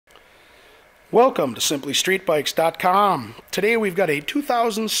Welcome to SimplyStreetBikes.com. Today we've got a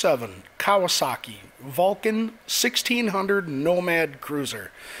 2007 Kawasaki Vulcan 1600 Nomad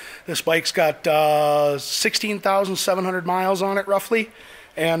Cruiser. This bike's got 16,700 miles on it roughly,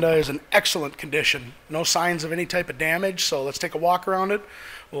 and is in excellent condition. No signs of any type of damage, so let's take a walk around it.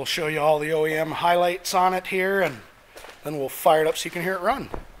 We'll show you all the OEM highlights on it here, and then we'll fire it up so you can hear it run.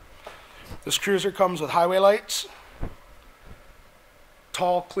 This cruiser comes with highway lights,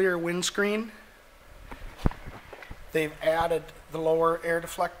 tall clear windscreen. They've added the lower air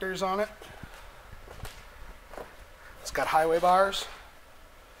deflectors on it. It's got highway bars,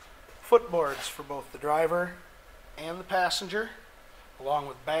 footboards for both the driver and the passenger, along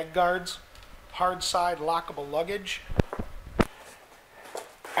with bag guards, hard side lockable luggage,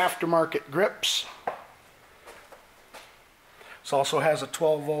 aftermarket grips. This also has a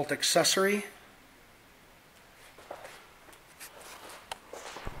 12-volt accessory.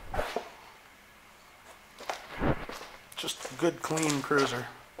 Just a good, clean cruiser.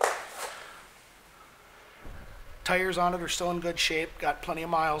 Tires on it are still in good shape. Got plenty of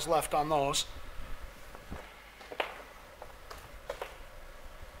miles left on those.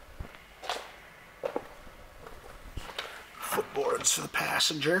 Footboards for the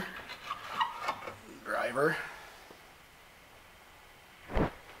passenger, driver.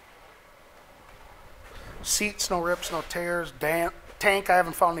 Seats, no rips, no tears. Tank, I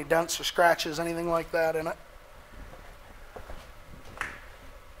haven't found any dents or scratches, anything like that in it.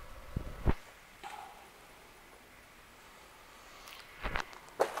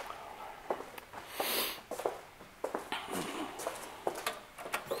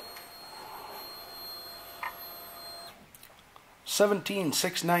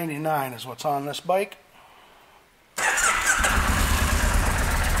 $17,699 is what's on this bike.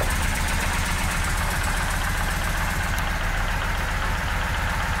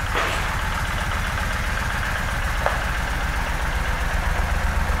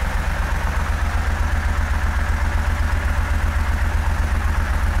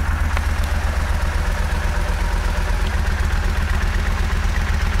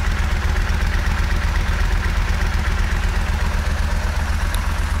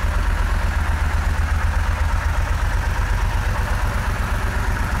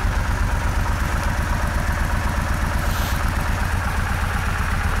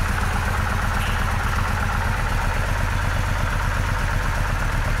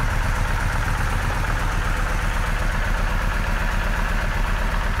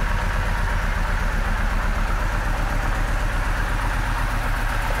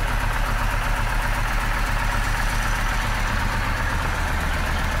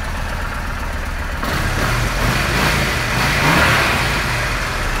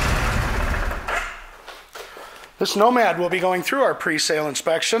 This Nomad will be going through our pre-sale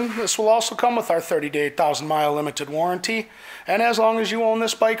inspection. This will also come with our 30-day 1,000-mile limited warranty. And as long as you own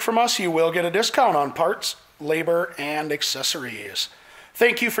this bike from us, you will get a discount on parts, labor, and accessories.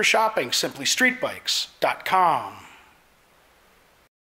 Thank you for shopping SimplyStreetBikes.com.